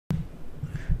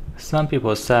Some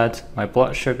people said my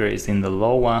blood sugar is in the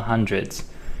low 100s.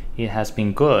 It has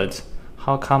been good.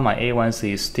 How come my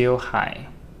A1c is still high?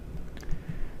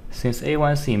 Since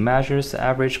A1c measures the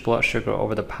average blood sugar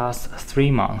over the past 3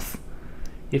 months,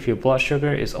 if your blood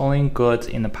sugar is only good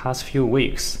in the past few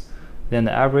weeks, then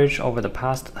the average over the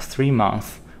past 3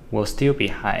 months will still be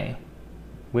high,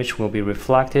 which will be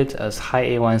reflected as high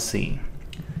A1c.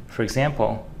 For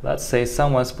example, let's say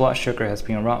someone's blood sugar has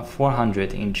been around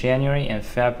 400 in January and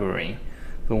February,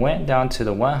 but went down to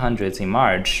the 100s in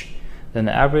March, then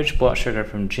the average blood sugar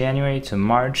from January to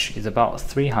March is about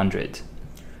 300.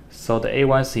 So the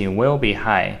A1c will be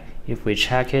high if we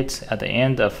check it at the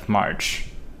end of March.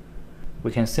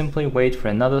 We can simply wait for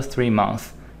another 3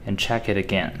 months and check it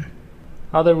again.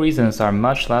 Other reasons are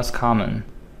much less common.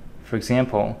 For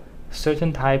example,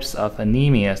 certain types of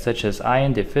anemia such as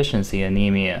iron deficiency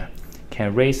anemia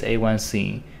can raise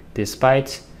A1c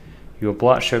despite your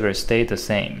blood sugar stayed the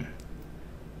same.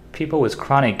 People with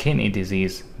chronic kidney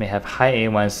disease may have high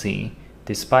A1c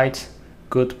despite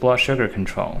good blood sugar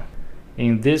control.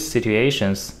 In these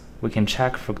situations, we can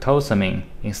check fructosamine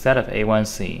instead of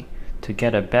A1c to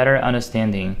get a better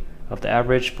understanding of the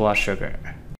average blood sugar.